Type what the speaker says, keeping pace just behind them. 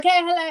Okay,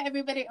 hello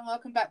everybody, and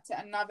welcome back to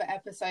another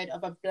episode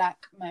of A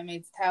Black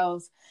Mermaid's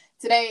Tales.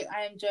 Today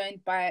I am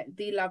joined by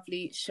the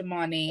lovely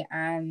Sharmani,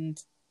 and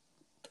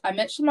I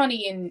met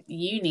Sharmani in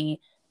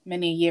uni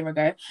many a year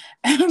ago.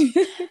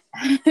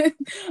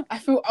 I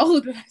feel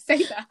old when I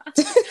say that.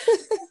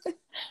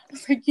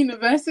 It's like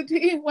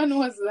university. When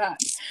was that?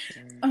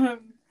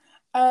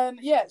 And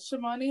yeah,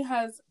 Sharmani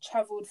has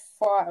travelled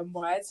far and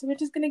wide, so we're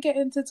just going to get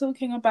into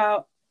talking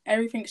about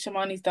everything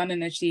Sharmani's done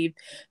and achieved.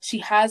 She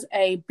has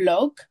a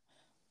blog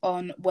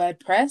on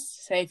WordPress,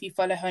 so if you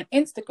follow her on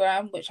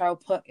Instagram, which I'll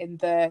put in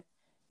the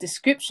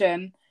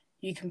description,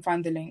 you can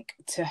find the link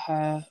to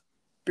her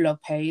blog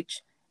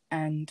page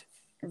and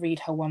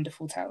read her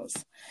wonderful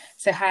tales.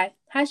 So hi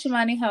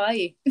Sharmani, how are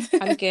you?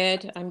 I'm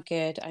good.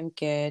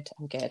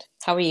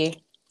 How are you?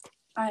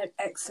 I am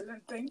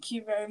excellent, thank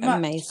you very much.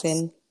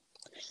 Amazing.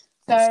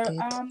 So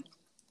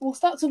we'll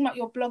start talking about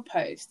your blog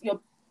post. Your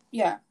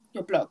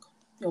blog.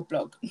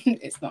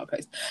 It's not a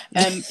post.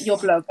 Your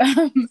blog.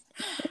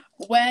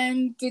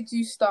 When did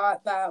you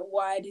start that?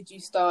 Why did you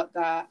start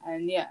that?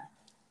 And yeah.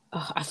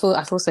 Oh, I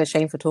feel so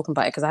ashamed for talking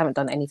about it because I haven't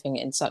done anything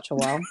in such a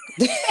while.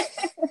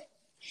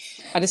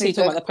 I just see you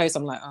talking about the post.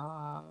 I'm like,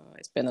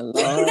 it's been a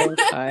long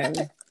time.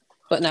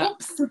 But no,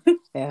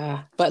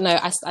 yeah. But no,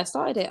 I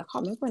started it. I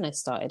can't remember when I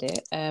started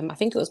it. I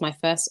think it was my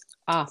first.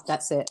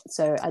 That's it.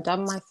 So I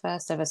done my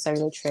first ever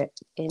solo trip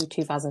in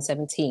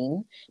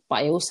 2017, but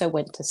I also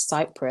went to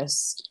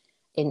Cyprus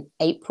in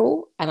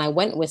April, and I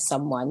went with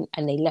someone,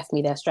 and they left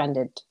me there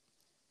stranded.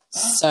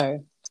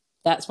 So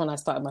that's when I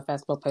started my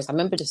first blog post. I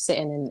remember just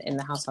sitting in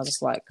the house. I was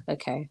just like,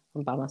 okay,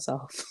 I'm by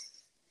myself.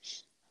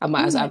 I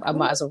might as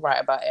well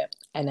write about it.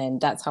 And then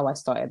that's how I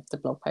started the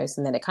blog post.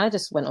 And then it kind of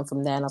just went on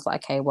from there. And I was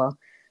like, okay, well,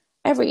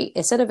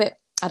 instead of it,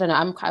 I don't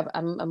know,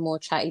 I'm a more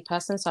chatty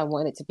person. So I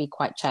wanted it to be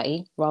quite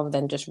chatty rather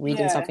than just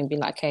reading something,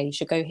 being like, okay, you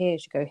should go here, you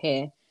should go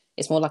here.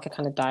 It's more like a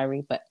kind of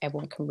diary, but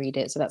everyone can read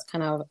it. So that's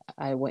kind of,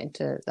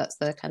 that's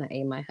the kind of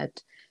aim I had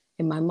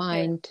in my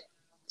mind.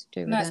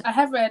 Yeah. Nice. I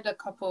have read a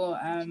couple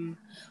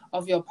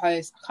of your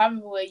posts. I can't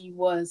remember where you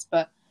was,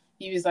 but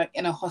you was like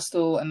in a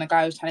hostel and the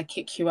guy was trying to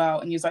kick you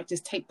out, and you was like,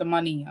 just take the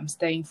money, I'm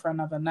staying for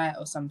another night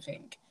or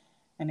something.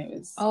 And it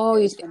was are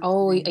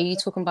you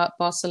talking about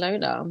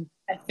Barcelona?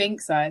 I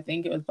think so. I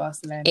think it was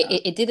Barcelona.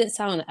 It didn't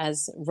sound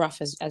as rough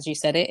as you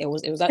said it. It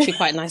was actually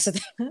quite nicer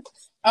than that.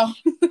 Oh.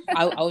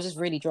 I was just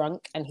really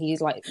drunk, and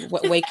he's like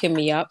waking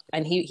me up,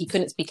 and he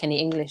couldn't speak any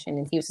English,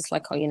 and he was just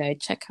like,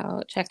 check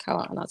out,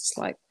 and I was just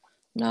like,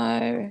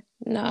 no.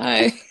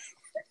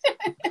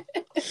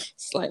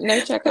 It's like,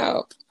 no, check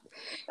out.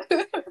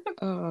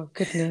 Oh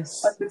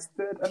goodness.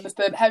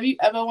 Understood. Have you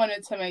ever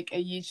wanted to make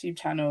a YouTube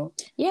channel?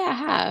 Yeah, I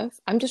have.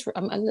 I'm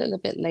a little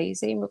bit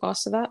lazy in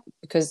regards to that,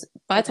 because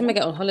by the time I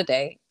get on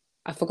holiday,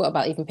 I forgot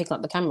about even picking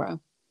up the camera.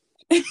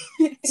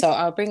 So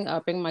I'll bring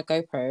my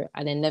GoPro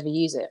and then never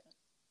use it.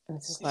 And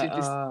it's just like,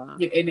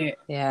 you're in it.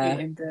 Yeah.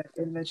 You're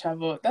in the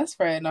travel. That's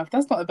fair enough.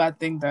 That's not a bad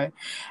thing though.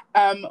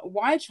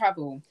 Why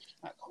travel?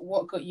 Like,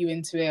 what got you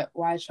into it?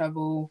 Why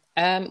travel?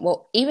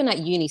 Well, even at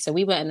uni, so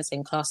we weren't in the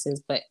same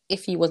classes, but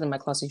if you wasn't in my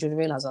classes, you'd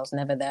realise I was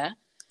never there.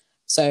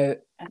 So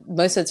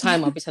most of the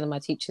time I'll be telling my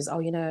teachers,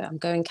 I'm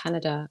going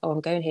Canada,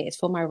 I'm going here, it's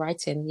for my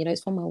writing,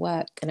 it's for my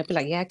work. And I'd be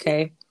like, yeah,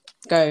 okay,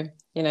 go,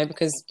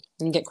 because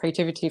you can get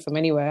creativity from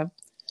anywhere.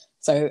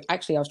 So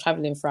actually I was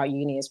traveling throughout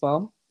uni as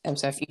well,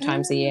 so a few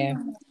times a year.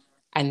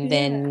 And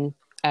then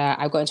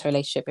I got into a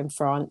relationship in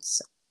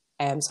France,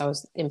 so I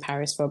was in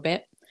Paris for a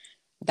bit.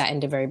 That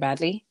ended very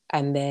badly,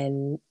 and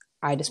then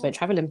I just went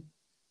traveling.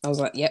 I was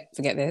like, yep,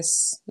 forget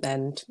this,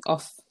 and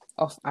off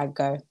I'd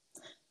go.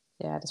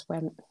 Yeah, I just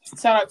went.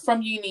 So like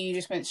from uni you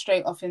just went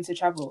straight off into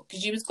travel,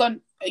 because you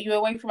were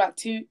away for about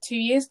 3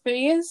 years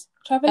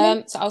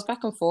traveling? So I was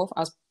back and forth.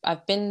 I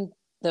think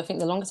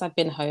the longest I've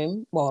been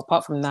home, well,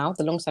 apart from now,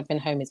 the longest I've been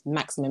home is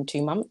maximum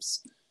 2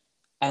 months.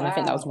 And wow. I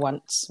think that was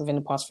once within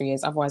the past 3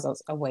 years. Otherwise, I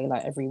was away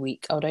like every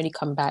week. I would only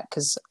come back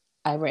because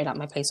I rented out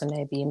my place on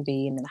Airbnb,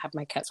 and then I had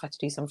my cats. So I had to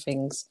do some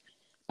things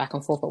back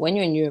and forth. But when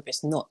you're in Europe,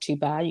 it's not too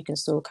bad. You can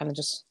still kind of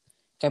just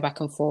go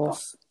back and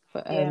forth.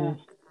 But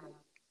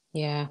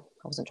yeah,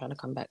 I wasn't trying to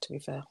come back, to be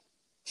fair.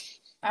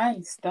 I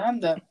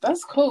understand that.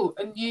 That's cool.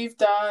 And you've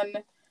done...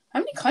 How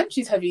many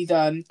countries have you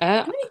done?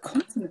 How many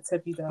continents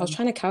have you done? I was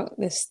trying to count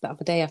this the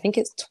other day. I think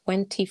it's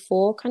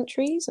 24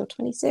 countries or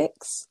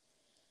 26.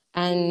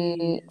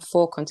 And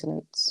 4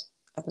 continents,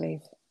 I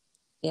believe.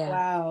 Yeah.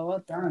 Wow,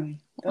 well done.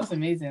 That's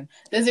amazing.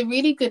 There's a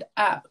really good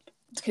app,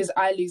 because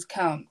I lose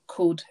count,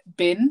 called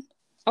Bin.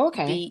 Oh,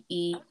 okay.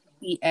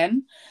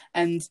 BEEN,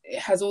 and it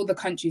has all the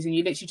countries, and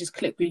you literally just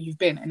click where you've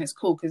been, and it's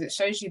cool because it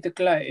shows you the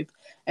globe,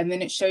 and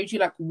then it shows you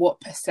like what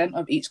 %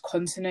 of each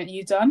continent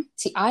you've done.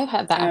 See, I've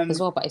had that app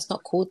as well, but it's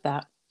not called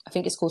that. I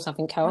think it's called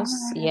something else.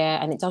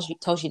 Yeah, and it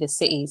tells you the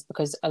cities,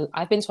 because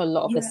I've been to a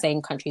lot of the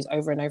same countries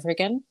over and over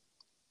again.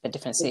 But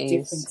different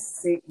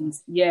cities.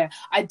 Yeah,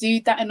 I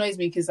do. That annoys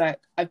me, because like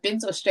I've been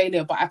to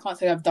Australia, but I can't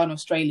say I've done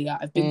Australia.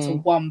 I've been to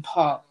one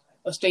part.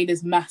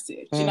 Australia's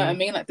massive. Do you know what I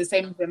mean? Like the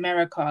same with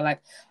America.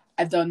 Like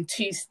I've done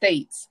 2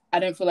 states. I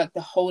don't feel like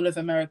the whole of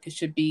America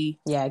should be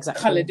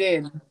exactly coloured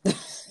in.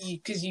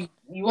 Because you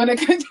want to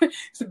go to...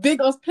 It's a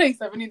big ass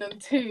place. I've only done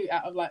 2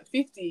 out of like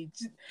 50.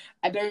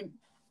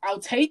 I'll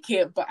take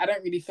it, but I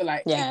don't really feel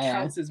like it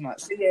counts as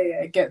much. So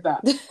I get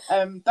that.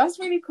 That's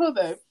really cool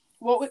though.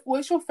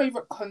 What's your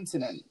favourite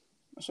continent?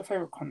 What's your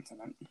favourite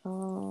continent?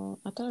 Oh,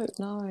 I don't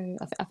know.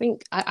 I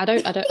think I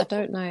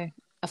don't know.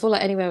 I feel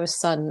like anywhere with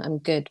sun, I'm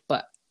good,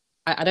 but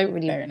I don't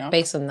really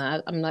base on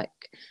that. I'm like,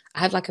 I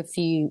have like a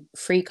few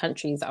 3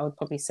 countries that I would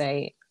probably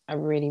say I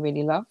really,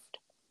 really loved,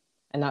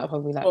 and that would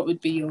probably like. What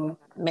would be your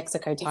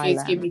Mexico,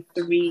 Thailand? If you give me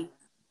 3.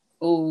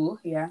 Oh,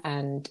 yeah.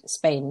 And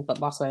Spain, but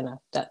Barcelona.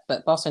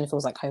 But Barcelona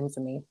feels like home for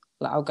me.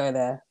 Like I'll go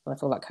there when I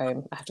feel like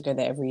home. I have to go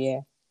there every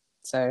year,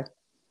 so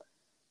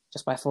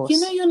just by force. You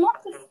know, you're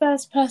not the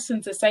first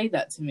person to say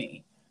that to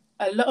me.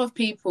 A lot of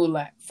people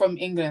like from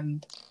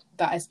England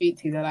that I speak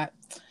to, they're like,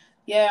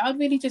 "Yeah, I'd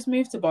really just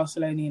move to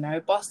Barcelona. You know,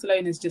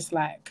 Barcelona's just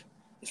like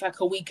it's like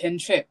a weekend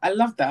trip." I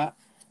love that.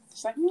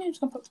 It's like, yeah, I'm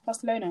just gonna put to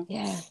Barcelona.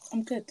 Yeah,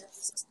 I'm good.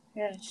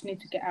 Yeah, just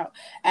need to get out.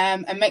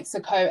 And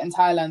Mexico and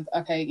Thailand.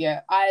 Okay,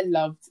 yeah, I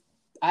love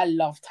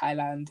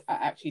Thailand. I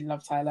actually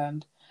love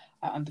Thailand.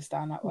 I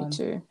understand that one. Me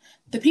too.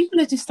 The people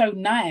are just so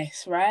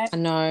nice, right? I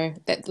know.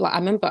 That like I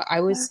remember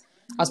I was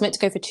meant to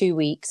go for 2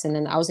 weeks, and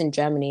then I was in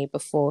Germany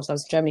before, so I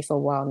was in Germany for a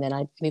while, and then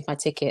I moved my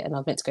ticket, and I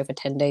was meant to go for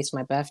 10 days for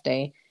my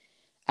birthday,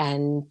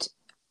 and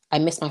I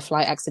missed my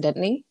flight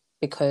accidentally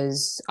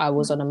because I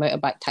was on a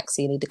motorbike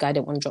taxi, and the guy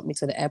didn't want to drop me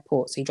to the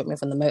airport, so he dropped me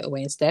off on the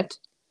motorway instead.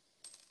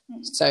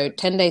 So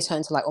 10 days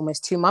turned to like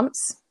almost 2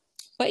 months.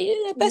 But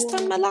yeah, best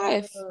time of my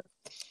life.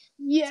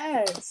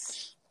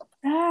 Yes.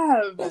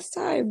 Best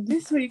time.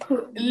 This is what you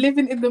call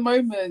living in the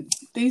moment.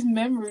 These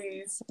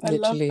memories.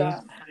 Literally. I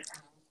love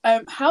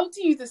that. How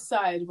do you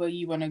decide where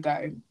you want to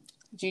go?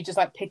 Do you just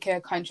like pick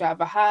a country out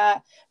of a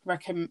hat,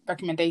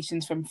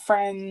 recommendations from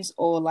friends,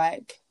 or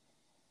like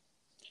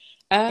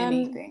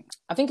anything?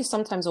 I think it's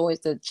sometimes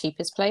always the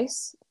cheapest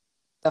place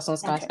that's on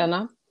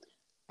Skyscanner.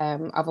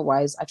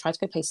 Otherwise, I try to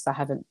go places I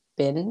haven't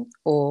been.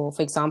 Or,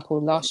 for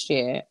example, last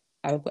year,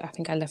 I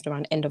think I left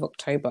around end of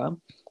October.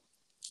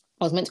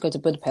 I was meant to go to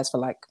Budapest for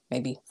like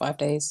maybe 5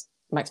 days,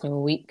 maximum a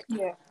week.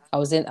 Yeah. I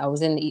was in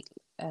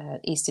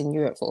Eastern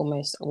Europe for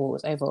almost, it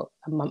was over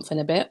a month and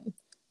a bit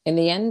in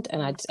the end,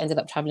 and I just ended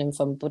up traveling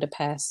from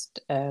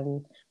Budapest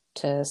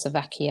to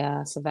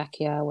Slovakia.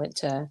 I went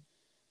to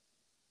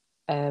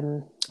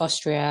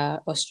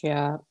Austria.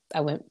 I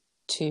went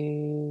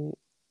to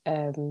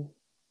the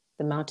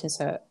mountains,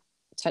 so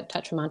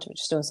Tatra Mountain,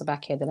 which is still in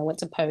Slovakia. Then I went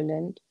to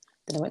Poland.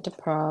 Then I went to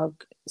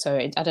Prague. So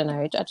I don't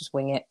know. I just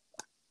wing it.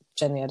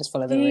 Generally, I just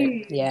follow the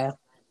route. Yeah.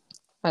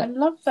 I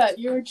love that.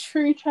 You're a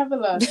true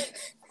traveller.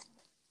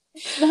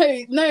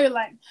 No,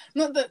 like,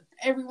 not that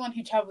everyone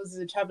who travels is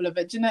a traveller,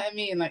 but do you know what I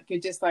mean? Like, you're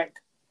just like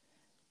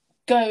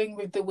going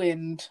with the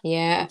wind.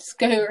 Yeah. Just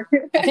go. I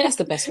think that's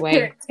the best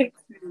way.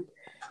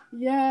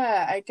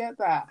 Yeah, I get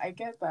that. I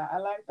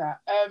like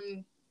that.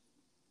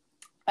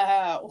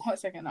 What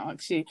was I going to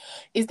ask you?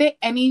 Is there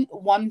any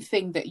one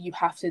thing that you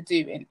have to do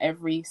in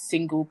every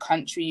single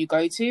country you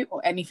go to,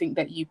 or anything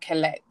that you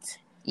collect?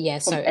 Yeah,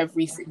 from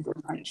every single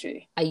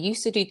country. I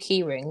used to do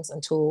key rings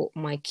until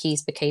my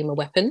keys became a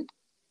weapon.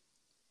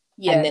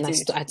 Yeah, and then I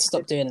had to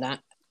stop doing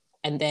that.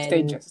 And then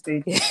it's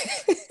dangerous.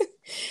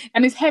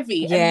 And it's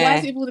heavy. Yeah. And why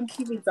is it with all them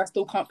key rings I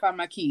still can't find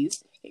my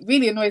keys? It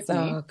really annoys me.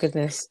 Oh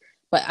goodness!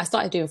 But I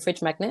started doing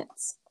fridge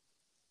magnets.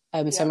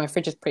 So my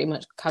fridge is pretty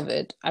much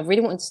covered. I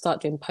really wanted to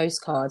start doing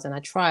postcards, and I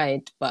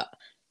tried, but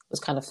it was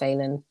kind of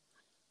failing.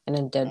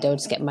 And then they'll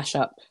just get mashed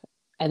up.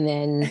 And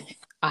then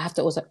I have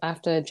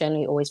to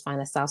generally always find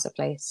a salsa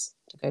place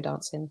to go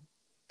dancing.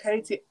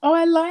 Katie, oh,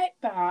 I like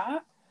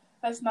that.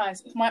 That's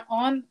nice. My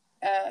aunt,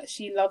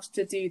 she loves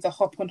to do the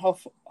hop on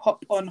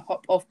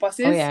hop off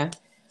buses. Oh yeah.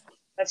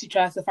 She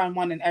tries to find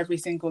one in every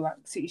single like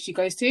city she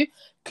goes to,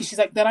 because she's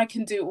like, then I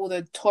can do all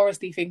the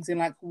touristy things in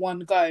like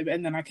one go,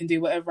 and then I can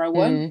do whatever I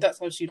want. That's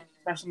how she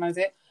rationalize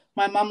it.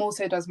 My mum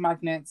also does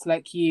magnets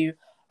like you.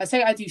 I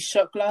say I do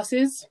shot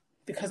glasses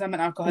because I'm an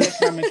alcoholic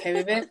and I'm okay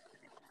with it.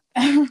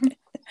 And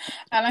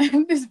I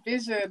have this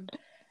vision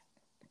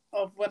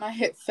of when I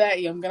hit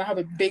 30, I'm gonna have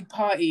a big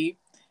party,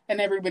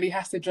 and everybody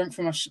has to drink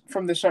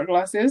from the shot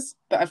glasses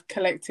that I've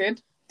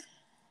collected.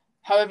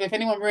 However, if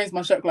anyone ruins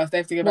my shot glass, they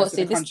have to go back to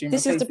the country.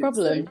 This is the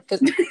problem,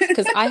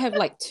 because I have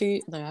like I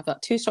have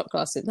like 2 shot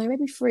glasses. No,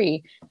 maybe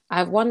 3. I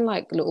have one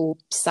like little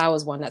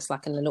sours one that's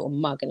like in a little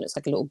mug and looks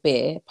like a little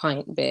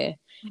pint beer,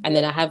 and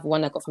then I have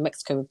one I got from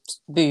Mexico with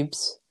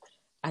boobs.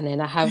 And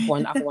then I have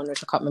one other one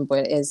which I can't remember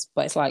what it is,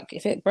 but it's like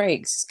if it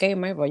breaks, it's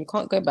game over. You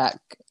can't go back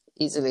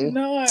easily.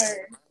 No.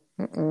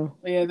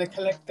 Yeah,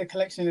 the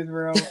collection is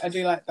real. I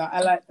do like that.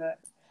 I like that.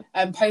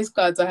 And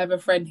postcards. I have a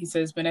friend who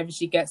says whenever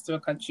she gets to a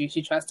country,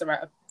 she tries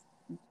to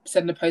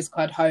send a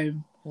postcard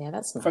home. Yeah,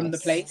 that's nice. From the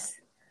place.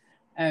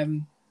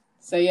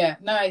 So yeah,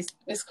 nice.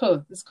 It's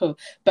cool.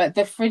 But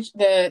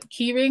the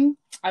key ring,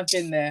 I've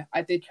been there.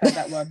 I did try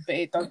that one, but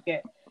it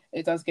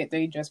does get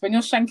dangerous when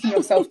you're shanking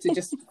yourself to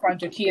just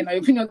find your key and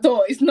open your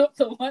door. It's not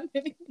the one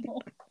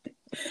anymore.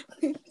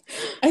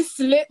 I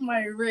slit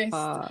my wrist.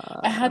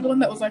 I had one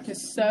that was like a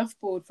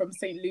surfboard from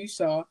St.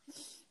 Lucia.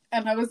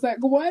 And I was like,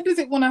 why does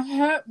it want to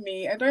hurt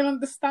me? I don't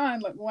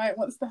understand. Like, why it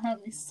wants to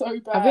hurt me so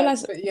bad. I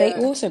realised they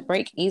also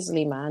break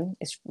easily, man.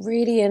 It's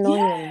really annoying.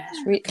 Yeah.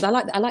 It's really, because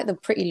I like the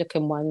pretty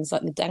looking ones,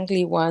 like the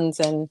dangly ones,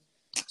 and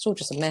it's all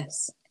just a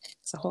mess.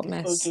 It's a hot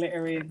mess. All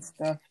glittery and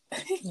stuff.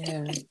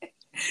 Yeah.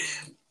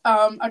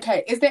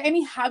 Okay. Is there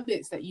any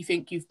habits that you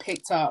think you've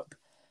picked up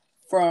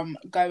from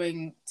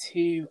going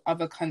to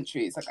other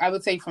countries? Like, I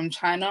would say from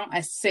China,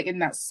 I sit in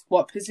that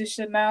squat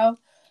position now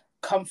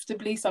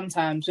comfortably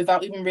sometimes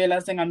without even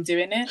realizing I'm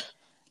doing it.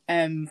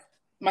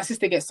 My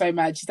sister gets so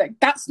mad. She's like,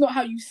 that's not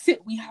how you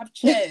sit. We have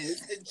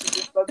chairs. And she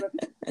just doesn't.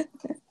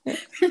 It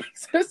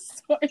makes her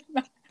so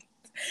mad.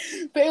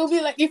 But it'll be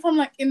like, if I'm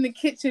like in the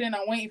kitchen and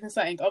I'm waiting for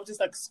something, I'll just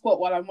like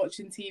squat while I'm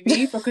watching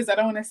TV because I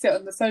don't want to sit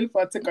on the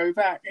sofa to go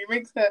back. It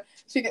makes her,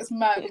 she gets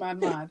mad.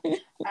 I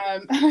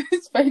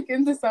was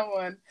speaking to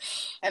someone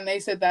and they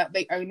said that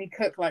they only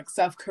cook like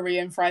South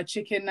Korean fried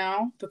chicken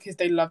now because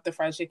they love the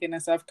fried chicken in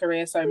South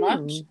Korea so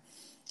much.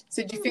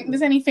 So do you think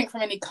there's anything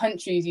from any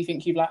countries you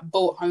think you've like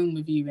brought home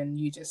with you and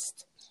you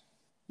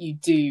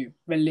do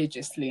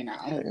religiously now?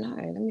 I don't know.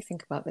 Let me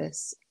think about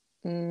this.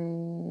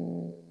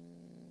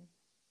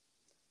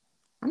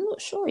 I'm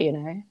not sure,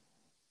 you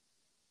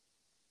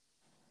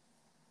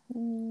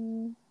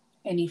know.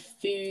 Any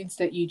foods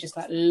that you just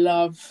like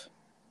love?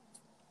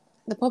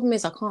 The problem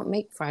is I can't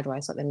make fried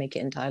rice like they make it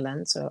in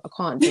Thailand, so I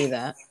can't do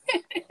that.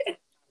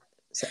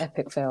 It's an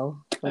epic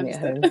fail when you're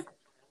at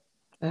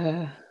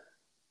home.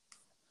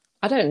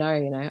 I don't know,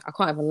 you know. I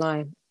can't even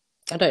lie.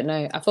 I don't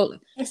know. I feel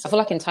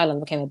like in Thailand I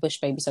became a bush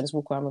baby, so I just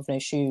walk around with no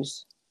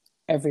shoes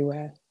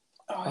everywhere.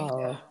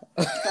 Yeah.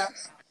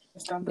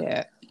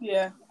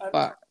 Yeah.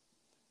 But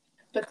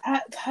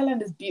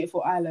Thailand is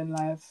beautiful island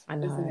life, I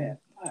know. Isn't it?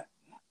 I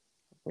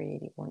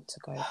really want to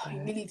go back. You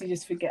really need to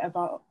just forget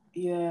about,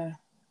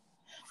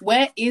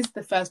 Where is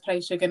the first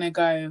place you're going to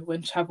go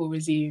when travel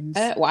resumes?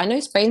 Well, I know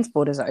Spain's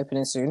borders are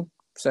opening soon,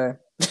 so...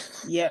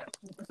 Yeah.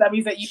 That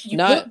means that you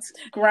booked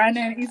Gran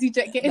and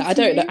EasyJet getting I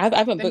don't know. I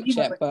haven't booked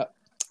yet, but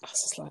I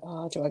was just like,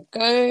 oh, do I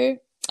go?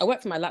 I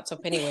work for my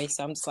laptop anyway,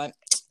 so I'm just like,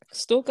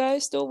 still go,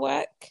 still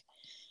work.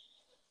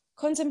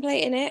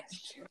 Contemplating it.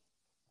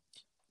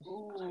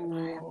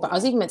 Ooh. But I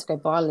was even meant to go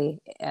Bali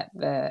at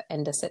the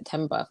end of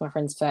September for my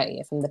friend's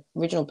 30th, and the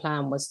original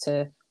plan was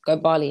to go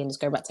Bali and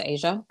just go back to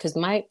Asia, because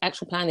my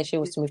actual plan this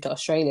year was to move to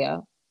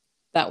Australia.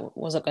 That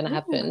wasn't going to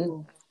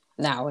happen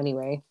now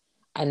anyway.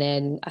 And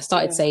then I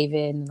started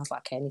saving, and I was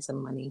like, okay, I need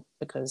some money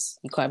because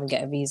you can't even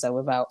get a visa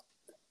without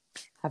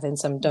having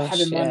some dosh.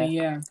 Having money,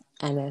 yeah.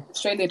 And then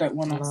Australia don't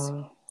want us.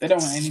 They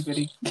don't want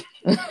anybody.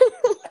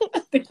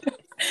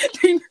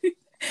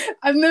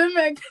 I've never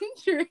met a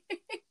country.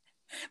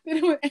 They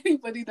don't want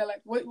anybody. They're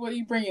like, what are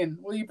you bringing?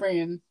 What are you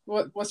bringing?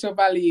 What's your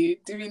value?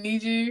 Do we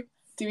need you?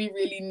 Do we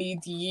really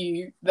need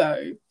you,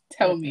 though?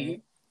 Tell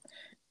me.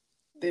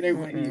 They don't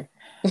want you.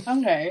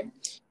 Okay.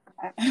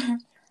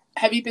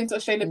 Have you been to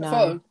Australia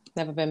before?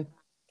 Never been.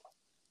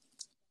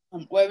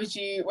 Where was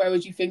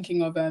you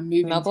thinking of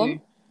moving Melbourne?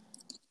 to?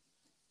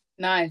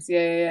 Nice,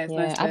 yeah.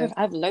 Nice. I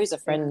have loads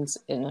of friends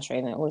in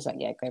Australia. They're always like,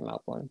 yeah, go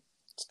Melbourne.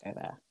 Just go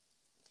there.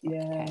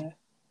 Yeah, okay.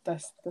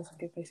 That's a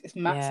good place. It's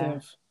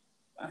massive.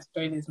 Yeah.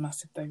 Australia's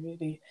massive though,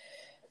 really.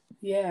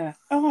 Yeah.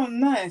 Oh,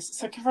 nice.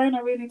 So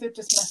Corona really did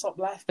just mess up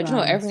life. But you know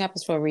what? Everything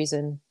happens for a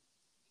reason.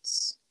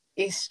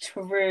 It's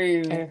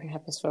true. Everything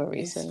happens for a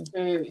reason. It's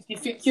true. Do you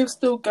think you'll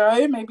still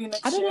go? Maybe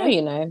next year? I don't know,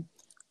 you know.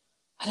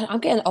 I'm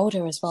getting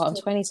older as well. I'm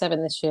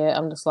 27 this year.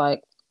 I'm just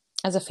like,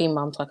 as a female,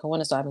 I'm like, I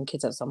want to start having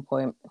kids at some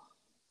point.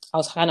 I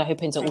was kind of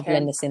hoping to all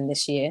blend this in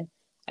this year,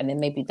 and then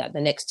maybe that the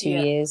next 2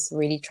 years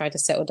really try to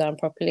settle down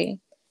properly.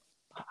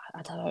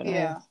 I don't know.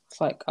 Yeah. It's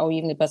like, oh,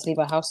 you're about to leave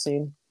our house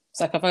soon.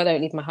 It's like, if I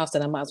don't leave my house,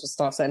 then I might as well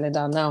start settling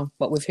down now.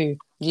 But with who?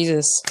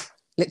 Jesus.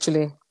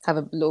 Literally. Have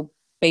a little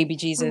baby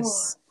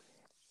Jesus.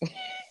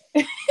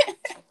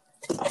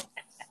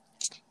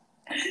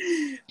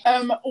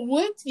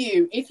 Would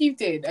you, if you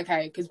did,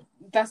 okay, because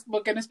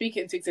we're going to speak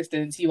it into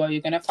existence. You're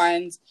going to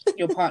find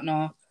your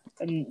partner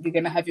and you're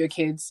going to have your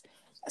kids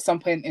at some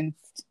point in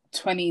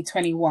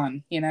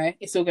 2021, you know?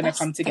 It's all going to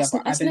come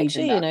together. That's next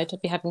year, you know, to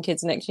be having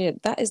kids next year.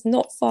 That is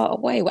not far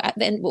away. We're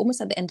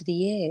almost at the end of the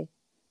year.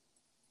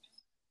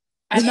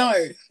 I know.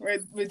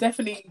 We're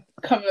definitely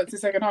coming up to the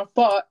second half,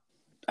 but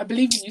I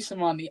believe in you,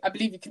 Sharmani. I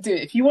believe you can do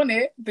it. If you want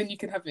it, then you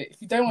can have it.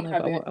 If you don't want to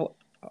have it,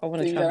 I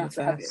want to travel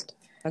first.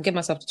 I'll give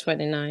myself to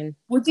 29.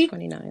 Would you?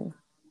 29.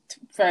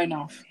 Fair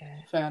enough.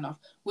 Yeah. Fair enough.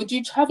 Would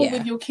you travel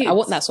with your kids? I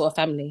want that sort of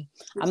family.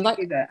 I'm half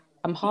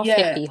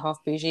hippie,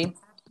 half bougie,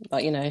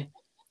 but you know.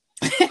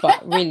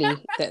 But really,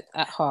 that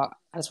at heart,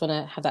 I just want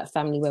to have that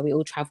family where we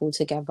all travel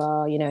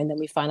together, you know, and then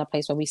we find a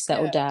place where we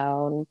settle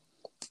down.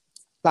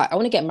 Like, I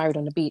want to get married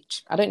on the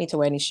beach. I don't need to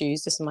wear any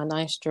shoes. Just my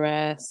nice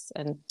dress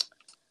and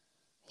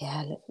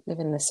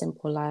living the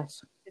simple life.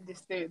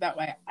 Just do it that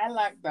way. I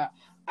like that.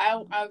 I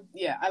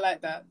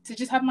like that. To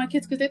just have my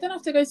kids, because they don't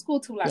have to go to school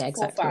till like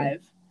 4 or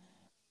 5.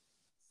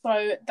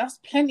 So that's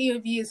plenty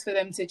of years for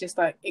them to just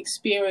like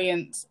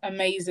experience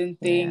amazing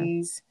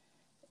things,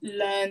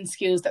 learn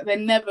skills that they're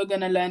never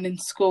going to learn in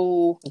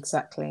school.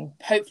 Exactly.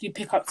 Hopefully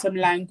pick up some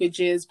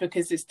languages,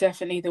 because it's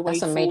definitely the way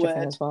That's a forward. major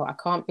thing as well. I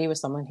can't be with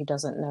someone who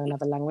doesn't know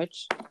another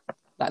language.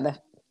 Like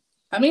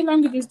how many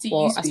languages do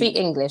you speak? I speak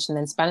English, and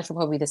then Spanish will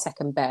probably be the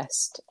second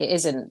best. It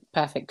isn't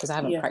perfect because I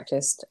haven't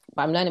practiced,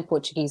 but I'm learning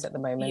Portuguese at the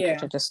moment,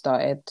 which I just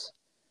started.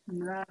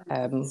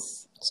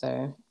 Nice.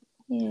 So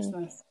that's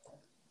nice.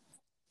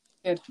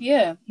 Good.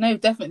 Yeah, no,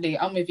 definitely.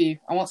 I'm with you.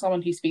 I want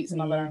someone who speaks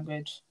another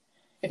language.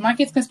 If my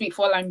kids can speak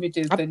 4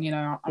 languages, then, you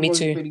know, I'm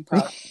already really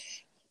proud.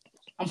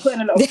 I'm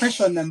putting a lot of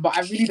pressure on them, but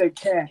I really don't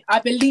care. I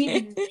believe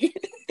in you.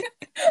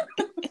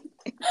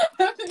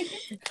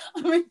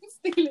 I'm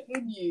instilling it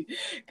in you.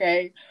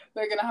 Okay,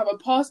 they're gonna have a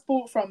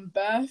passport from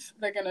birth.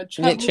 They're gonna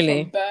travel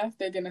from birth.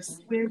 They're gonna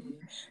swim.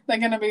 They're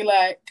gonna be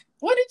like,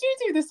 "What did you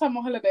do this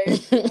summer holiday?"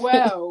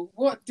 Well,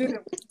 what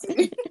didn't we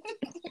do?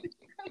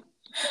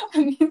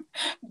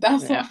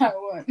 That's what I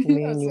want.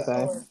 Me and you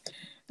both.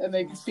 And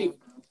they can speak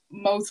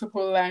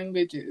multiple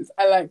languages.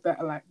 I like that.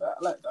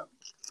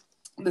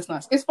 That's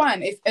nice. It's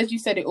fine. As you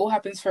said, it all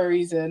happens for a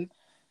reason.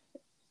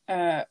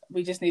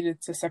 We just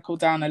needed to settle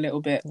down a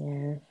little bit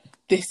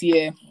this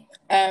year.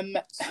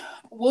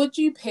 Would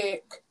you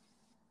pick,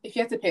 if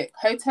you had to pick,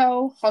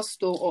 hotel,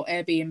 hostel, or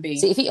Airbnb?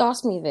 See, if you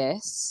asked me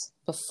this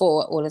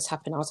before all this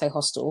happened, I'll say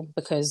hostel,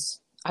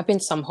 because I've been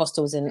to some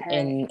hostels in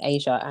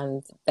Asia,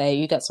 and there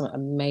you get some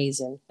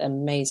amazing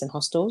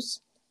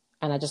hostels,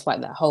 and I just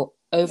like that whole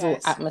overall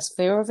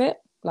atmosphere of it.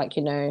 Like,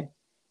 you know,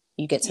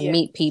 you get to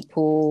meet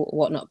people,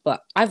 whatnot.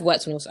 But I've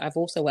also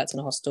worked in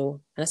a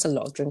hostel, and it's a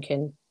lot of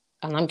drinking,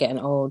 and I'm getting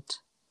old.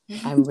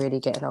 I'm really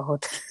getting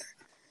old.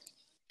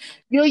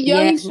 You're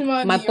young,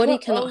 Sharmani. My body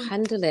cannot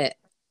handle it.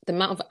 The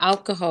amount of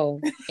alcohol,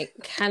 it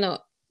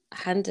cannot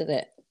handle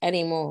it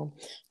anymore.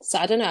 So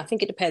I don't know. I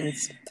think it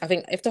depends. I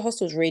think if the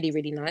hostel's really,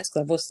 really nice,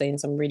 because I've also seen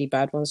some really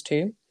bad ones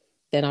too,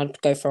 then I'd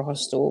go for a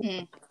hostel,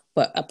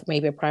 but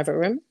maybe a private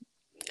room.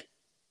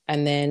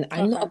 And then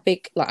I'm not a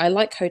big, like, I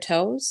like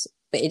hotels,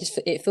 but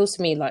it feels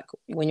to me like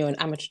when you're an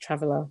amateur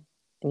traveler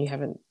and you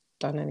haven't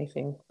done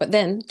anything. But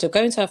then to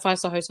go into a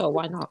 5-star hotel,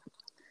 why not?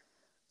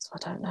 So I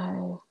don't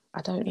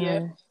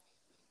know.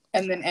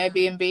 And then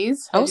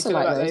Airbnbs? I also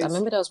like those. I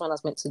remember there was one I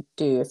was meant to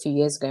do a few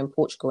years ago in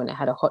Portugal, and it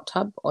had a hot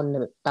tub on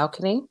the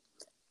balcony.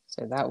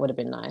 So that would have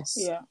been nice.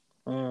 Yeah.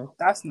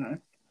 That's nice.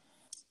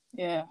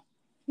 Yeah.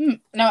 No,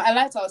 I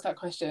like to ask that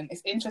question.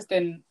 It's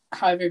interesting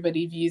how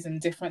everybody views them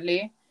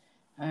differently.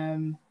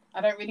 I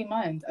don't really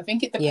mind. I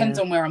think it depends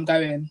on where I'm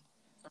going,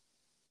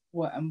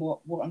 what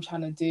I'm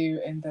trying to do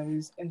in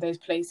those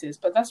places.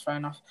 But that's fair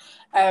enough.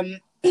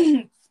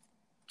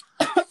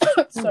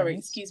 Sorry,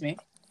 excuse me.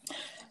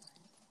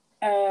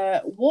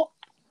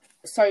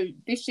 So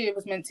this year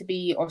was meant to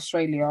be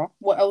Australia.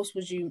 What else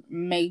was you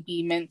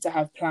maybe meant to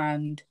have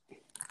planned,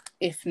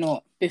 if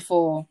not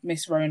before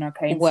Miss Rona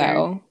came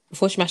through?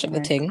 Before she mashed up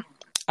the thing,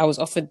 I was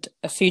offered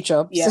a few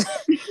jobs. Yeah.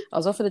 I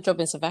was offered a job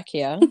in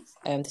Slovakia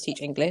to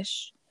teach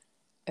English,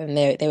 and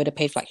they would have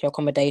paid for like your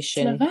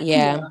accommodation.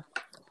 Slovakia?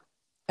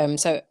 Yeah.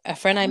 So a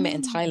friend I met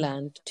in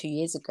Thailand 2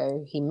 years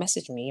ago, he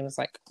messaged me and was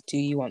like, "Do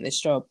you want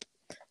this job?"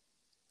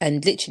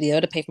 And literally, they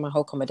would have paid for my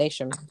whole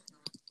accommodation.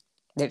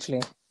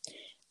 Literally.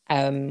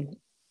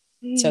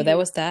 So there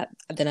was that.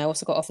 And then I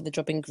also got offered the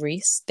job in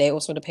Greece. They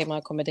also would have paid my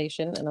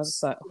accommodation, and I was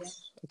just like,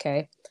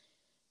 okay.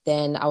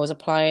 Then I was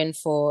applying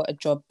for a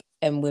job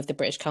with the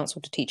British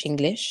Council to teach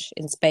English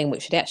in Spain,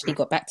 which they actually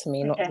got back to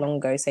me not long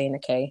ago saying,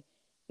 okay,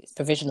 it's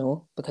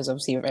provisional because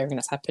obviously of everything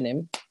that's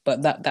happening.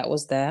 But that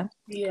was there.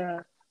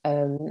 Yeah.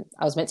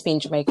 I was meant to be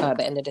in Jamaica at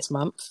the end of this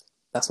month.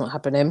 That's not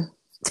happening.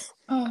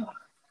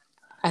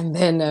 And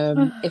then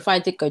if I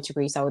did go to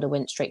Greece, I would have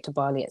went straight to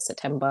Bali at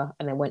September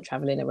and then went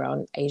traveling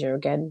around Asia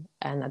again.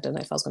 And I don't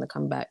know if I was going to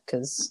come back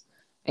because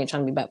I ain't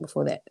trying to be back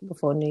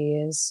before New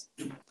Year's.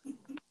 I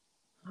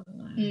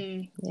don't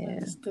know.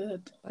 That's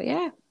good. But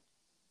yeah.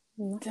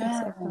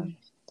 Damn.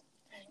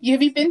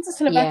 Have you been to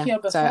Slovakia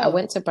before? So I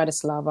went to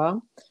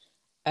Bratislava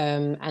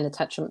and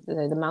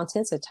the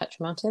mountains, the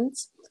Tatra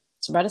Mountains.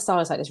 So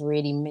Bratislava is like this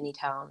really mini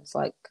town. It's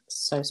like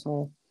so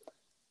small.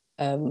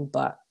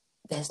 But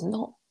there's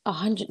not a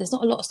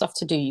lot of stuff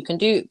to do. You can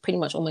do pretty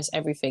much almost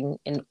everything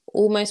in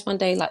almost one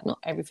day. Like not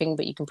everything,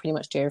 but you can pretty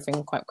much do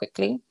everything quite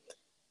quickly.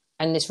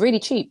 And it's really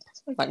cheap,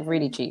 like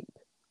really cheap.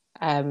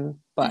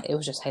 But it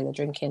was just hella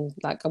drinking.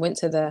 Like I went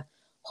to the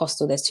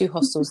hostel. There's 2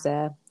 hostels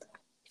there.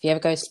 If you ever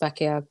go to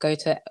Slovakia, go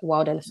to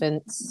Wild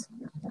Elephants.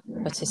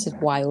 But this is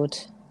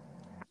wild.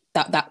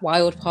 That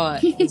wild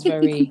part is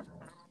very,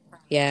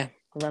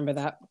 remember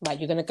that. Like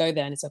you're gonna go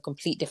there and it's a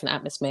complete different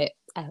atmosphere.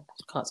 I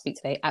can't speak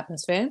today.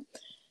 Atmosphere.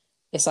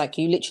 It's like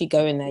you literally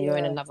go in there, you're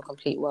in another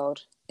complete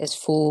world. It's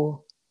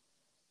full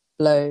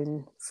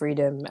blown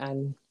freedom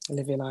and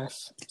live your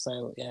life.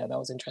 So yeah, that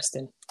was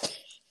interesting.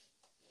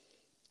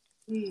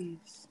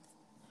 Jeez.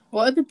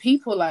 What are the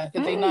people like?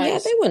 Are they nice? Yeah,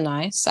 they were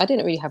nice. I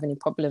didn't really have any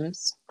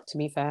problems, to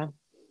be fair.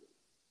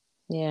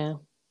 Yeah.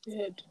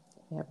 Good.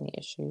 I didn't have any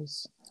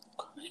issues.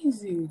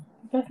 Crazy.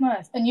 That's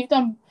nice. And you've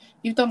done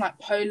like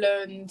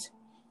Poland,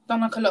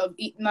 done like a lot of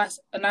a nice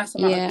amount of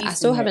Yeah, I Eastern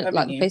still Europe, haven't, haven't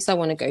like, the you? place I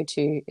want to go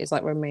to is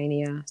like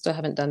Romania. Still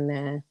haven't done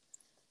there.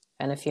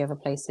 And a few other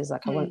places.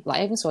 Like, I want,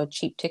 like, I even saw a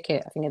cheap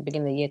ticket, I think at the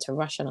beginning of the year, to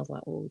Russia. And I was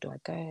like, oh, do I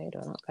go? Do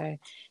I not go?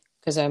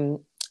 Because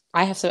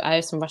I have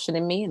some Russian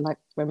in me and like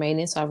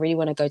Romanian. So I really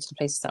want to go to the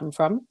places that I'm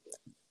from.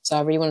 So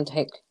I really want to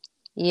take,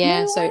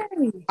 yeah. No So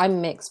way.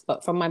 I'm mixed,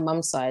 but from my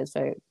mum's side,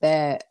 so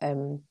they're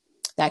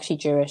actually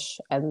Jewish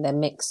and they're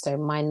mixed. So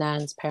my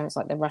nan's parents,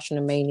 like, they're Russian,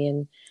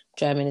 Romanian,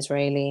 German,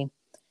 Israeli,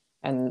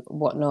 and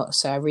whatnot.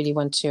 So I really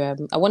want to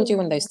I want to do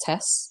one of those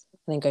tests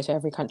and then go to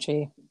every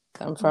country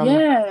that I'm from.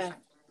 Yeah.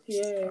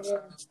 Yeah,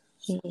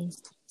 yeah.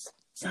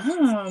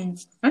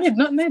 Mm. I did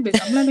not know this.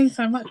 I'm learning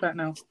so much right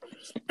now.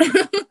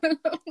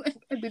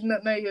 I did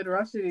not know you had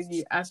Russian in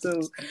you at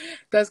all.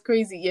 That's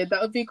crazy. Yeah,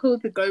 that would be cool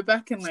to go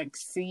back and like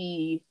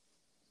see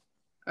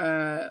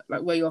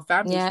like where your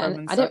family's Yeah, from and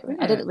and I stuff, don't I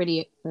isn't it? didn't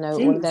really know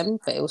all of Jeez. them,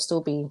 but it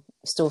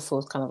still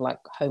feels kind of like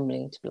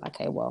homely to be like,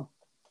 okay, well,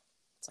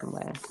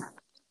 somewhere.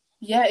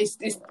 Yeah, it's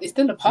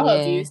still a part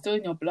of you. Yeah, It's still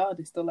in your blood.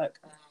 It's still like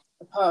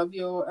a part of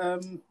your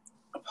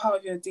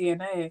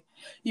DNA.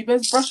 You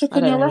best brush up I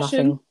on don't your know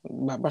Russian. nothing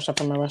about brush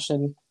up on my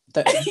Russian.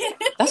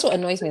 That's what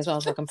annoys me as well. I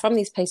was like, I'm from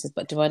these places,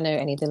 but do I know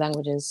any of the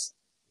languages?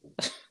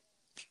 It's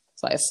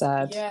like, it's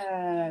sad.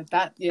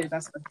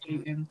 That's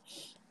frustrating.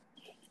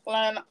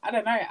 Well, I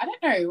don't know. I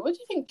don't know. What do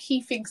you think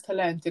key things to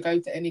learn to go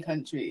to any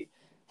country?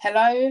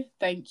 Hello,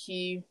 thank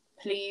you,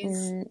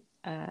 please, Mm,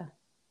 uh,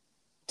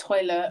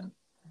 toilet.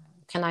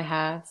 can I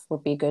have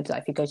would be good.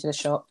 Like, if you go to the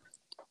shop,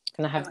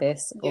 can I have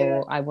this? Yeah,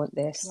 Or I want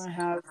can this. I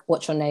have?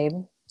 What's your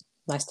name?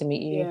 Nice to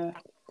meet you. Yeah,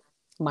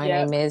 My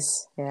yeah. name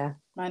is, yeah.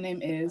 My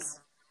name is.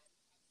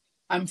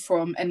 I'm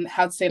from, and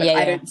how to say like Yeah, I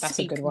yeah, don't that's a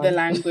speak good the one.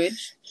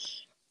 language.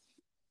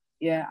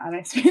 Yeah, I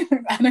don't speak.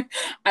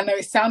 I know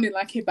it sounded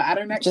like it, but I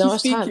don't Do you know actually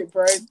what's speak time? it,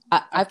 bro.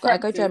 I've I go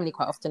practiced. Germany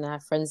quite often and I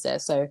have friends there,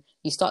 so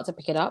you start to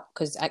pick it up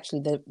because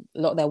actually a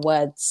lot of their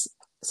words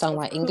sound Of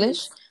like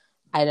English. course.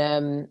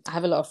 And I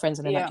have a lot of friends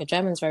and they're like, Yeah. your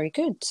German's very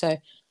good. So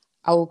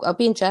I'll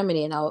be in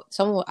Germany and I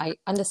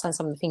understand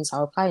some of the things, so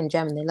I'll reply in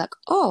German. They're like,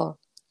 oh,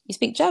 you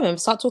speak German?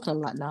 Start talking.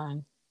 I'm like,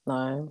 no,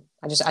 no. No,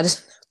 I just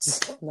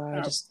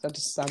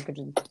sound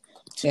good.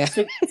 Yeah.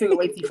 Took it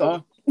way too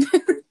far.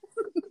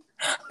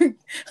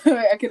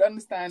 I could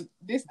understand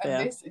this and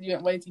Yeah. this, and you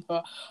went way too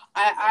far.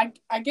 I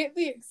get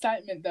the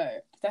excitement though,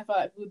 because I felt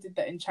like people did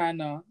that in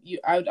China.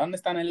 I would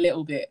understand a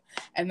little bit,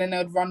 and then they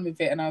would run with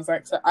it, and I was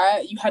like,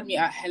 you had me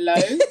at hello,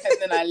 and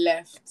then I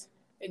left,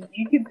 and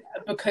you could,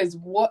 because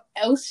what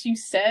else you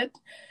said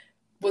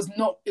was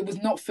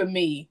not for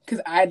me,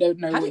 because I don't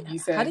know what you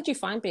How said did you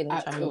find being in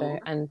at China though, all.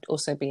 and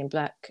also being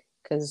black?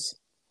 Because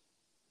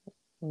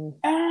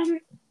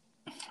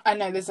I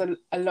know there's a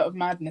lot of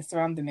madness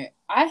surrounding it.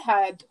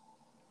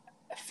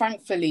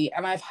 Thankfully,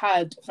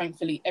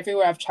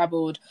 everywhere I've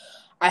traveled,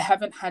 I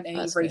haven't had any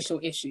that's good. racial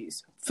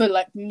issues for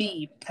like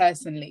me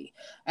personally.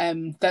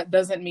 That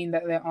doesn't mean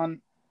that there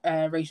aren't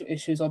racial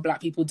issues or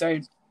black people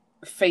don't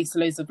face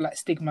loads of like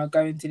stigma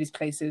going to these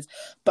places.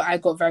 But I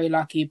got very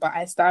lucky. But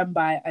I stand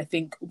by. I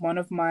think one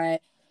of my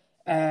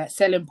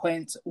selling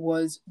points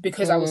was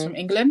because I was from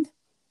England,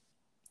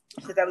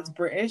 because I was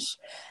British,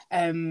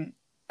 and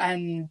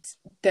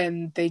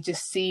then they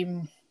just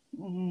seem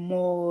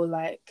more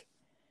like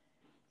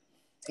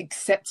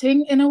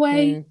accepting in a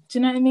way. Do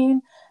you know what I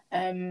mean?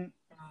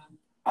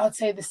 I'd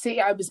say the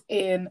city I was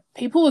in,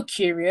 people were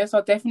curious.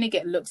 I'll definitely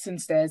get looks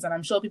and stares, and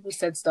I'm sure people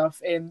said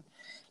stuff in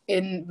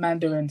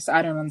Mandarin, so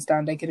I don't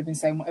understand. They could have been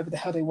saying whatever the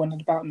hell they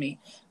wanted about me,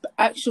 but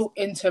actual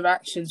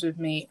interactions with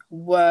me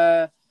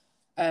were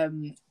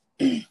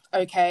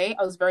okay.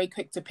 I was very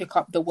quick to pick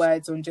up the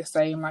words on just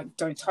saying like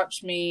 "don't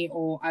touch me"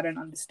 or "I don't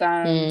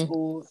understand"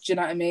 or do you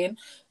know what I mean?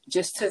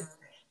 Just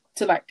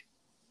to like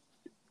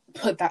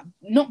put that,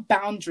 not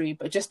boundary,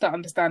 but just to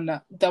understand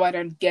that though I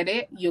don't get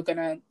it, you're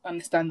gonna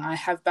understand that I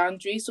have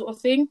boundaries, sort of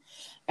thing.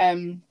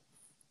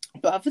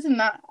 But other than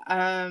that,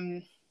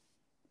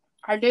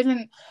 I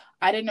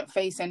didn't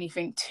face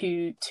anything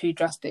too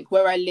drastic.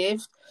 Where I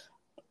lived,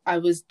 I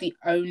was the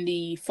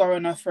only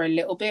foreigner for a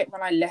little bit.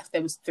 When I left,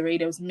 there was three.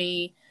 There was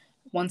me,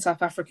 one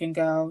South African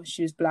girl,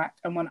 she was black,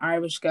 and one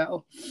Irish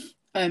girl.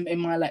 In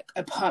my like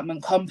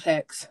apartment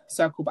complex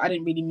circle, but I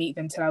didn't really meet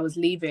them till I was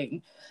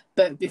leaving.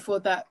 But before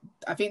that,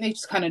 I think they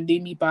just kind of knew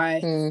me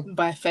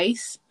by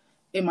face.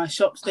 In my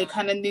shops, they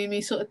kind of knew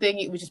me, sort of thing.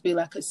 It would just be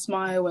like a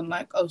smile and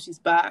like, oh, she's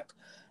back.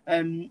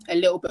 A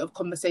little bit of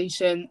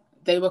conversation.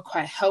 They were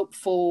quite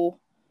helpful.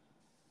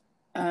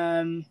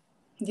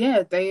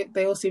 Yeah,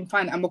 they all seemed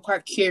fine and were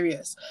quite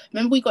curious.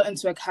 Remember, we got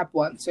into a cab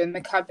once. So in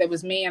the cab, there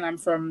was me, and I'm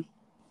from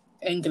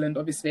England,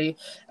 obviously.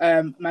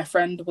 My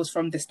friend was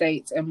from the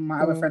States, and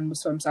my other friend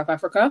was from South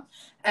Africa.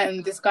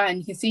 And this guy, and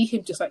you can see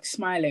him just like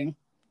smiling.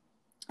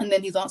 And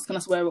then he's asking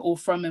us where we're all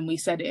from, and we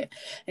said it.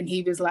 And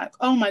he was like,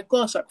 "Oh my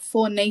gosh, like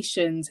 4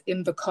 nations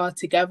in the car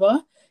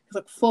together." He's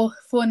like, four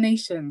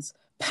nations,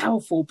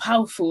 powerful.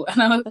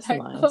 And I was That's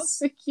like, "Oh, nice.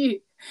 so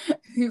cute."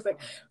 He was like,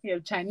 we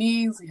have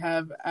Chinese, we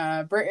have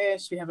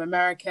British, we have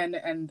American,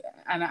 and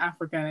an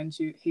African, and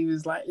he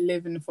was like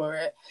living for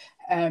it.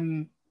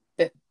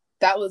 But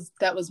that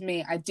was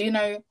me. I do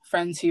know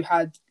friends who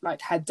had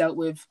dealt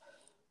with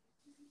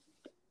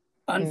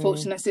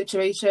unfortunate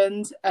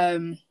situations.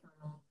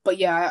 But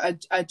yeah,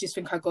 I just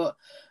think I got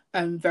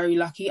very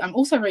lucky. I'm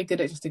also very good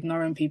at just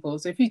ignoring people.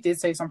 So if you did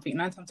say something,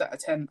 9 times out of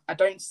 10, I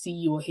don't see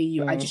you or hear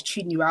you. I just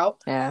tune you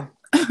out. Yeah.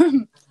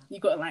 You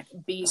got to like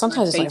be.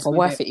 Sometimes it's not even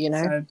worth it, you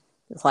know. So,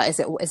 it's like,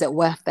 is it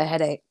worth the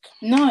headache?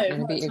 No, you're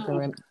gonna be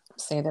ignorant.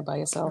 Stay there by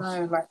yourself.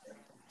 No, like,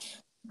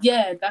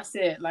 yeah, that's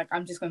it. Like,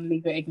 I'm just gonna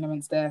leave your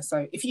ignorance there.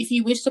 So if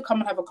you wish to come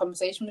and have a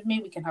conversation with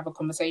me, we can have a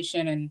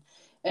conversation,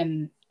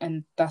 and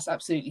that's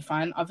absolutely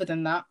fine. Other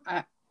than that,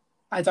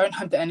 I don't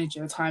have the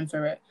energy or time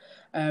for it,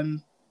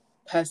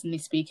 personally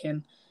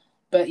speaking.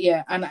 But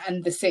yeah,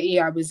 and the city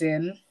I was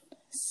in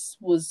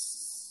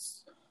was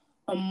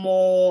a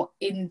more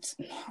it's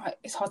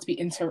hard to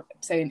be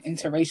saying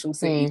interracial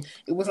city.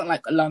 It wasn't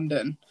like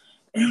London.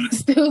 It was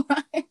still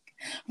like,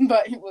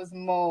 but it was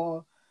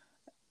more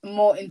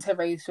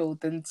interracial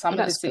than some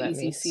of the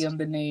cities you see on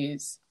the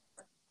news.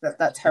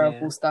 That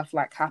terrible stuff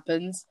like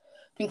happens.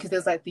 I think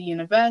there's like the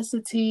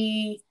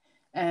university,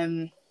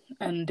 and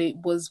it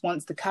was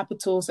once the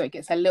capital, so it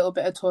gets a little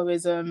bit of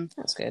tourism.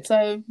 That's good.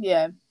 So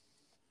yeah,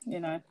 you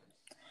know,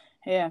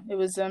 yeah, it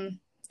was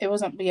it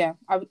wasn't, but yeah,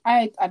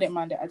 I didn't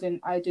mind it.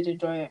 I did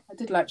enjoy it. I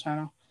did like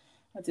China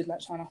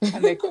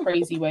and their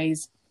crazy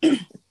ways.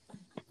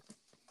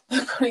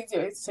 Crazy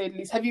ways, to say the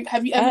least. Have you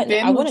ever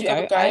been? I want to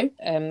go. Go? I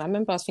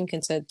remember I was thinking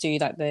to do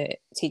like the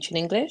teaching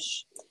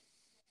English.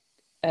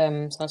 So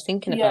I was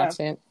thinking about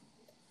it.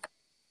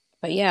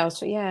 But yeah, I was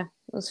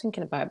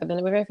thinking about it. But then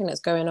with everything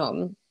that's going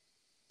on,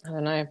 I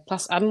don't know.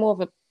 Plus, I'm more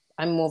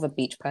of a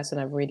beach person.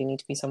 I really need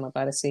to be somewhere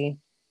by the sea.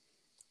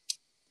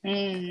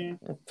 I'm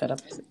fed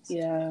up.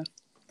 Yeah,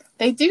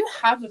 they do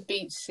have a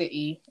beach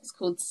city. It's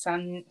called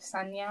Sanya,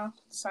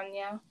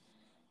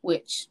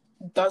 which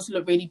does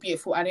look really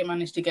beautiful. I didn't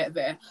manage to get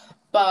there,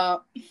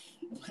 but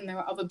when there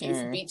are other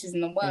beautiful beaches in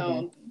the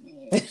world,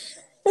 you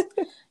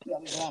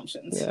have more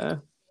options.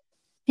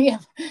 Yeah,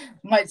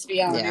 might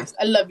be honest.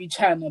 I love you,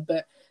 China,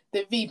 but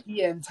the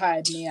VPN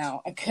tired me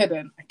out. I could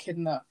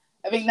not.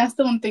 I think that's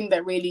the one thing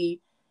that really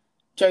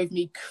drove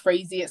me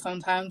crazy at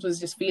sometimes, was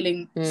just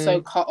feeling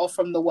so cut off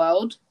from the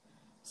world.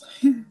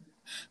 I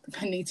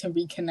need to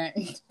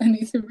reconnect.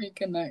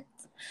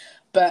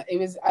 But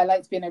I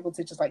liked being able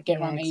to just like get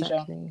around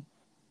Asia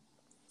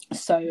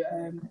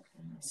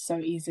so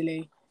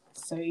easily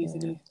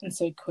and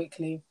so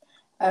quickly.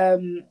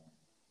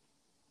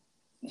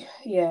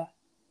 Yeah.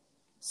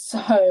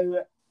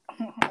 So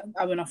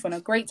I went off on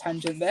a great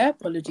tangent there.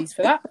 Apologies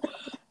for that.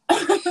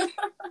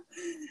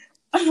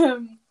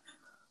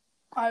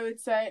 I would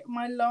say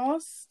my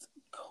last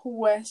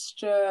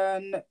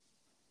question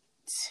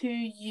to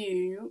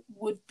you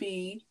would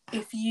be,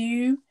 if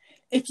you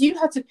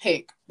had to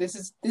pick, this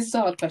is a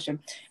hard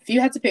question. If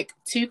you had to pick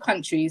 2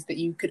 countries that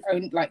you could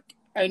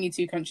only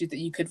 2 countries that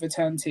you could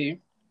return to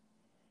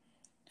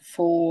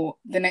for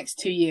the next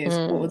 2 years,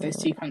 what would those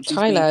 2 countries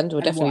be? Thailand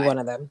would definitely be one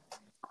of them.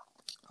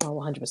 Oh,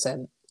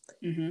 100%.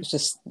 It's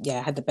just, I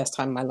had the best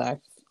time of my life.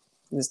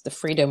 The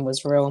freedom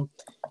was real.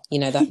 You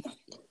know that.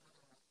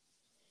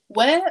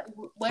 Where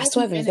I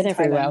still haven't been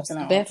everywhere. I was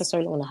there for so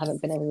long and I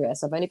haven't been everywhere.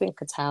 So I've only been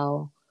Koh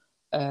Tao,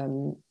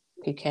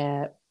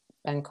 Phuket,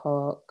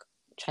 Bangkok,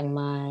 Chiang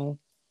Mai,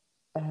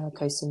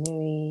 Koh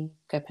Samui,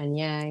 Koh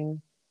Phangan,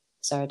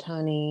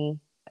 Saratani.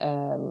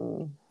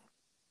 Am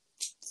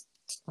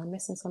I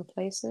missing some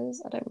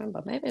places? I don't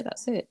remember. Maybe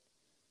that's it.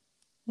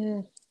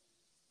 Yeah.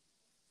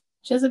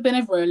 She hasn't been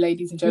everywhere,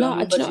 ladies and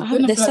gentlemen.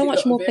 There's so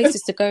much more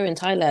places to go in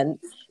Thailand.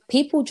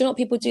 People do?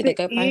 They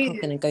go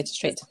Bangkok and then go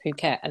straight to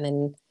Phuket, and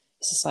then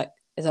it's just like,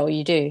 is that what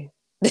you do?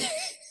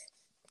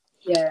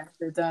 Yeah,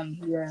 they're done.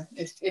 Yeah,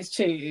 it's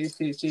true. It's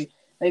true.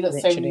 They got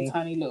so many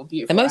tiny little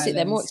beautiful islands.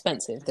 They're more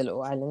expensive, the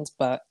little islands,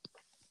 but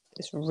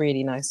it's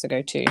really nice to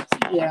go to.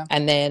 Yeah.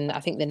 And then I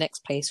think the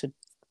next place would,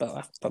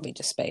 probably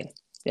just Spain.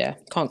 Yeah,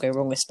 can't go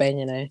wrong with Spain,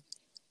 you know.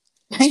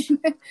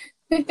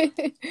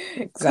 Exactly.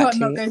 Can't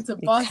not go to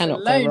Barcelona. You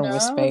cannot go wrong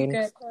with Spain.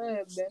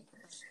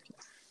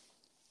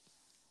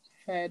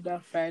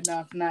 Fair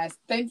enough. Nice.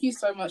 Thank you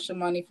so much,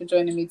 Sharmani, for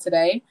joining me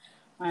today.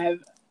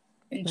 I've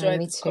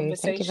enjoyed this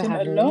conversation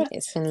a lot.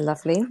 It's been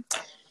lovely.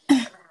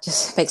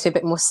 Just makes me a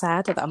bit more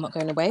sad that I'm not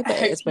going away, but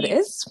it is what it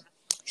is.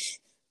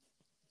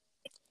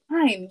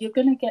 Fine, you're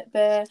gonna get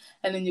there,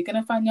 and then you're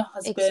gonna find your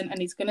husband, and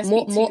he's gonna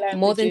speak 2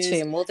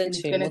 languages. More than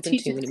two.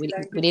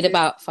 We need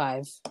about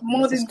 5.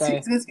 More than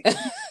 2.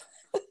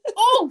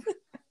 Oh,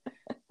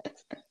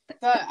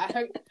 so I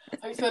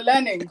hope you're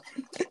learning.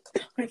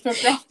 Hope you're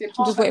grafted.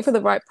 Just wait for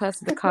the right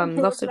person to come.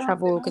 Loves to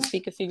travel, could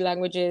speak a few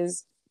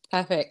languages.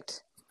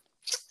 Perfect.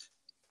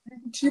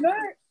 Do you know,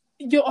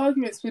 your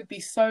arguments would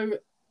be so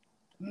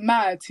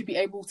mad to be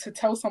able to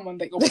tell someone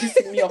that you're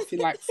pissing me off in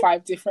like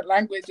 5 different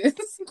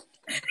languages.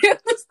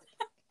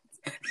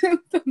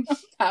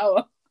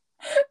 Power.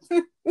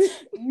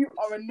 You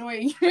are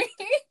annoying me.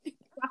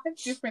 5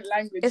 different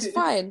languages. It's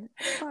fine.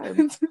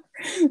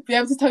 Be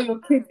able to tell your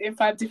kids in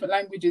 5 different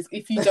languages.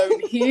 If you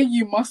don't hear,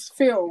 you must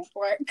feel.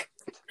 Like,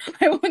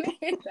 I want to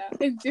hear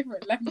that in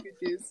different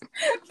languages.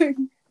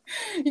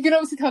 You can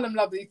obviously tell them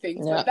lovely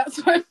things, but that's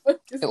why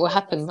it will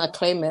happen. I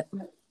claim it.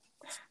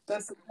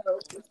 That's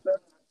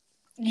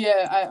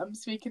yeah, I'm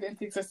speaking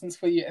into existence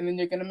for you, and then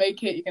you're gonna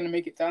make it. You're gonna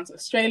make it down to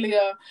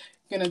Australia.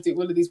 You're gonna do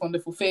all of these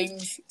wonderful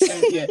things.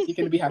 And, yeah, you're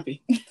gonna be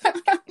happy.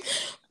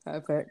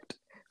 Perfect.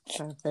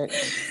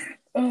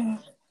 Oh,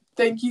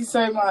 thank you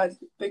so much.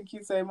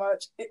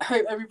 I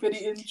hope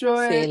everybody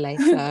enjoyed. See you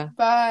later.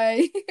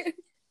 Bye.